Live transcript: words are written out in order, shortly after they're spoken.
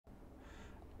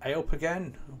Hey up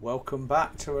again, welcome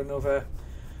back to another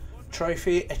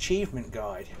trophy achievement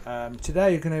guide.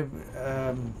 Today you're going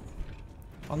to,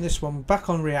 on this one, back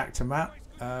on reactor map,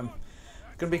 going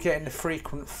to be getting the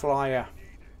frequent flyer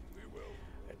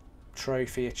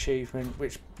trophy achievement,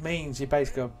 which means you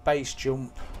basically got a base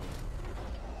jump,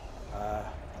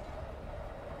 but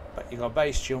you got a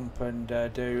base jump and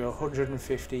do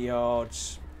 150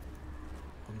 yards,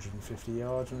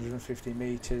 150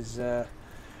 meters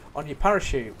on your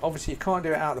parachute. Obviously you can't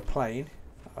do it out of the plane.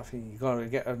 I think you've got to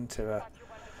get onto a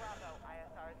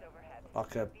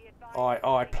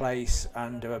I place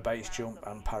and do a base jump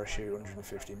and parachute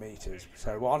 150 meters.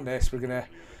 So on this we're going to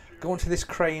go onto this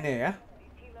crane here.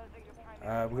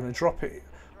 We're going to drop it.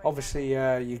 Obviously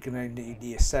you're going to need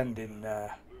the ascending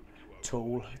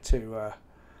tool to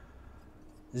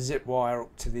zip wire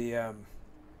up to the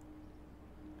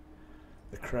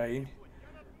crane.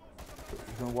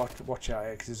 You're going to watch out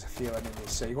here because there's a few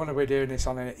enemies, so you want to be doing this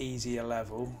on an easier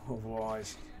level,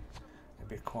 otherwise it'll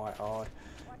be quite hard.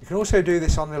 You can also do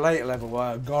this on the later level,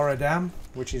 Goradam,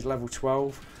 which is level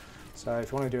 12, so if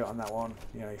you want to do it on that one,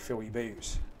 you know, you fill your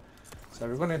boots. So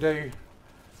we're going to do,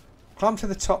 climb to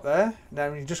the top there,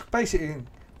 now you just basically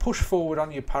push forward on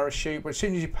your parachute, but as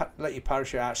soon as you let your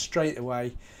parachute out straight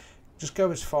away, just go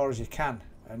as far as you can,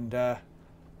 and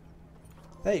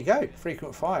there you go,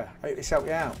 frequent fire. Hope this helped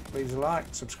you out. Please like,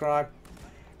 subscribe.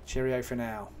 Cheerio for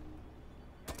now.